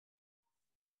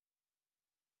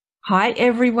Hi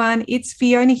everyone, it's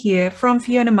Fiona here from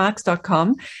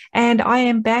fionamarks.com, and I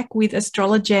am back with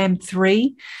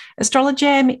AstroliJam3.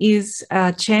 AstroliJam is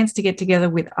a chance to get together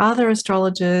with other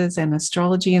astrologers and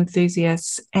astrology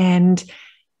enthusiasts and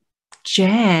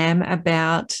jam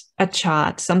about a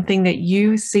chart, something that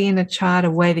you see in a chart, a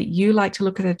way that you like to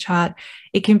look at a chart.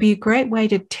 It can be a great way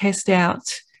to test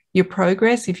out your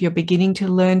progress if you're beginning to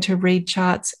learn to read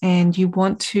charts and you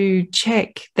want to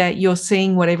check that you're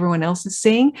seeing what everyone else is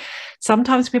seeing.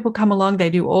 Sometimes people come along, they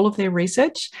do all of their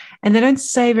research and they don't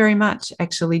say very much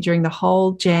actually during the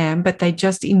whole jam, but they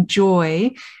just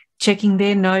enjoy checking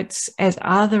their notes as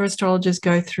other astrologers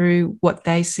go through what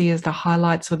they see as the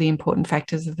highlights or the important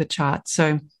factors of the chart.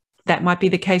 So that might be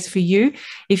the case for you.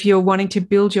 If you're wanting to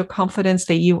build your confidence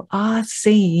that you are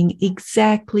seeing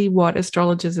exactly what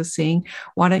astrologers are seeing,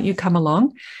 why don't you come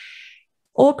along?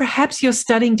 Or perhaps you're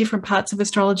studying different parts of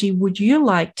astrology. Would you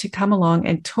like to come along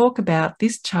and talk about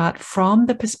this chart from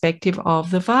the perspective of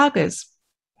the Vargas?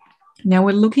 Now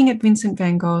we're looking at Vincent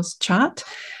van Gogh's chart,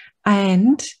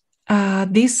 and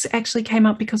this actually came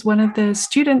up because one of the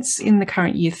students in the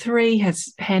current year 3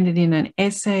 has handed in an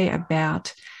essay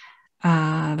about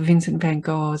Vincent van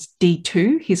Gogh's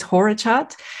D2, his horror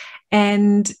chart,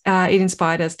 and it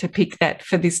inspired us to pick that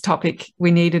for this topic. We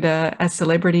needed a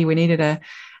celebrity, we needed a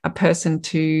person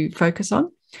to focus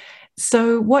on.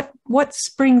 So what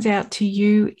springs out to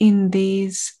you in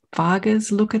these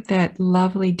Vargas? Look at that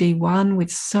lovely D1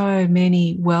 with so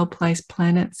many well-placed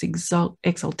planets,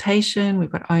 exaltation,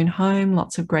 we've got own home,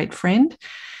 lots of great friend.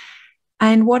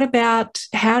 And what about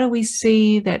how do we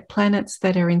see that planets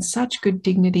that are in such good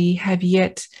dignity have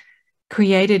yet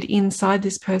created inside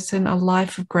this person a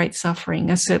life of great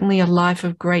suffering, certainly a life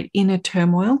of great inner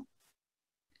turmoil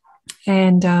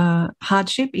and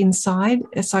hardship inside,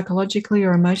 psychologically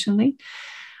or emotionally?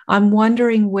 I'm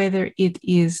wondering whether it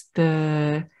is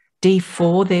the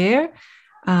D4 there.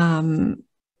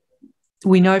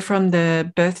 We know from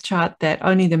the birth chart that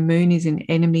only the moon is in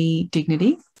enemy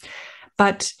dignity.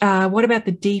 But what about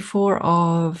the D4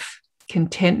 of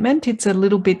contentment? It's a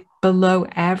little bit below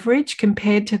average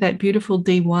compared to that beautiful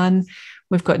D1.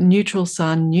 We've got neutral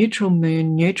sun, neutral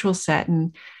moon, neutral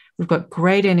Saturn. We've got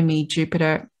great enemy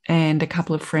Jupiter and a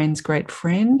couple of friends, great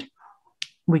friend.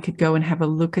 We could go and have a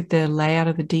look at the layout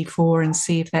of the D4 and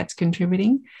see if that's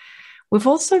contributing. We've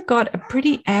also got a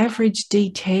pretty average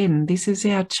D10. This is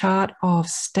our chart of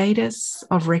status,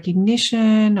 of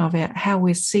recognition, of how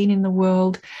we're seen in the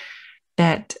world,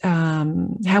 that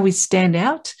how we stand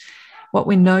out, what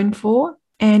we're known for.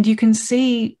 And you can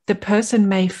see the person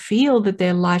may feel that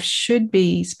their life should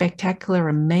be spectacular,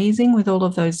 amazing, with all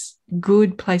of those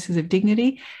good places of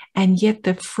dignity. And yet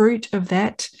the fruit of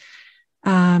that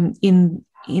in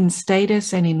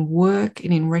status and in work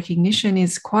and in recognition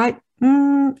is quite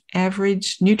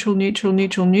average, neutral, neutral,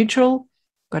 neutral, neutral.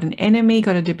 Got an enemy,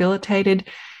 got a debilitated,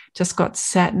 just got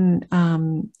Saturn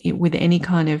with any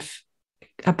kind of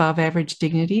above average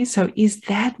dignity. So is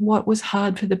that what was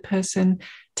hard for the person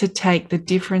to take, the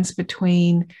difference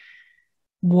between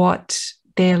what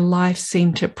their life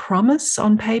seemed to promise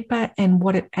on paper and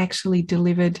what it actually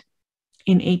delivered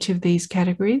in each of these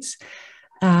categories?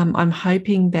 I'm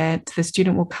hoping that the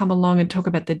student will come along and talk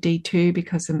about the D2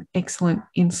 because some excellent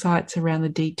insights around the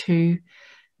D2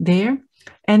 there.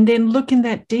 And then look in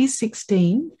that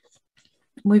D16,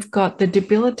 we've got the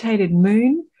debilitated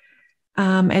moon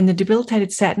and the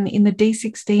debilitated Saturn in the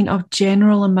D16 of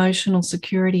general emotional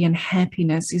security and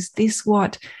happiness. Is this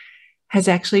what has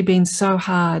actually been so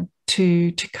hard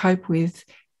to cope with,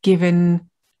 given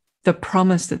the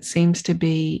promise that seems to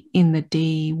be in the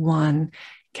D1?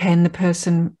 Can the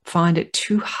person find it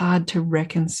too hard to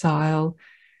reconcile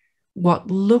what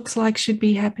looks like should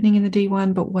be happening in the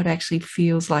D1, but what actually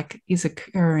feels like is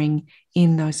occurring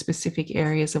in those specific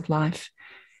areas of life?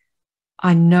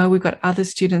 I know we've got other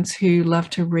students who love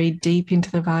to read deep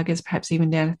into the Vargas, perhaps even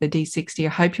down to the D60. I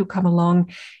hope you'll come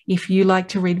along. If you like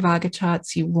to read Varga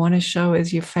charts, you want to show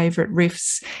us your favorite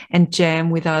riffs and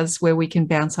jam with us where we can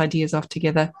bounce ideas off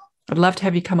together, I'd love to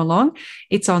have you come along.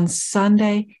 It's on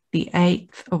Sunday, the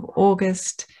 8th of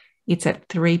August. It's at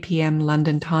 3 p.m.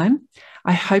 London time.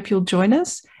 I hope you'll join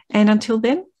us. And until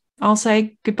then, I'll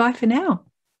say goodbye for now.